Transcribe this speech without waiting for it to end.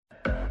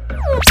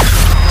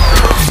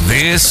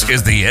This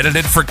is the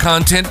Edited for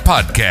Content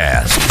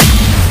podcast,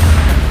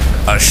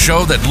 a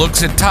show that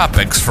looks at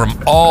topics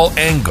from all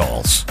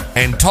angles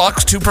and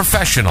talks to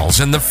professionals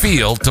in the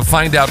field to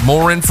find out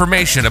more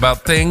information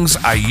about things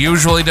I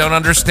usually don't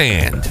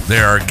understand.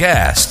 There are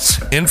guests,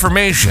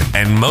 information,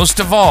 and most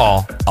of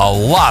all, a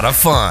lot of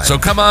fun. So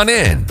come on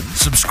in,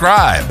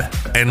 subscribe,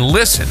 and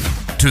listen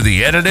to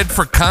the Edited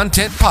for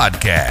Content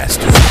podcast.